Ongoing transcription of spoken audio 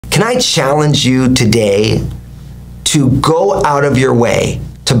Can I challenge you today to go out of your way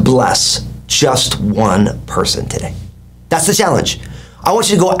to bless just one person today? That's the challenge. I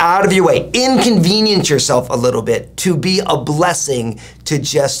want you to go out of your way, inconvenience yourself a little bit to be a blessing to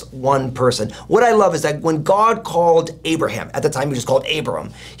just one person. What I love is that when God called Abraham, at the time he was called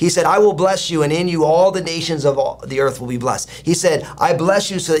Abram, he said, I will bless you, and in you all the nations of the earth will be blessed. He said, I bless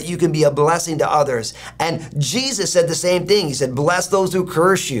you so that you can be a blessing to others. And Jesus said the same thing. He said, bless those who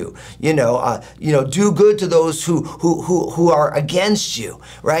curse you, do good to those who are against you,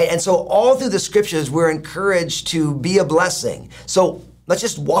 right? And so all through the scriptures, we're encouraged to be a blessing. So let's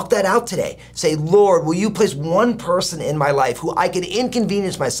just walk that out today. Say, Lord, will you place one person in my life who I can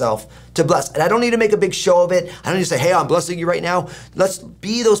inconvenience myself to bless? And I don't need to make a big show of it. I don't need to say, hey, I'm blessing you right now. Let's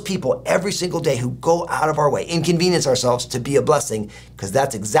be those people every single day who go out of our way, inconvenience ourselves to be a blessing, because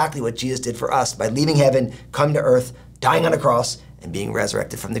that's exactly what Jesus did for us by leaving heaven, coming to earth, dying on a cross, and being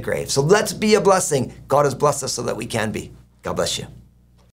resurrected from the grave. So let's be a blessing. God has blessed us so that we can be. God bless you.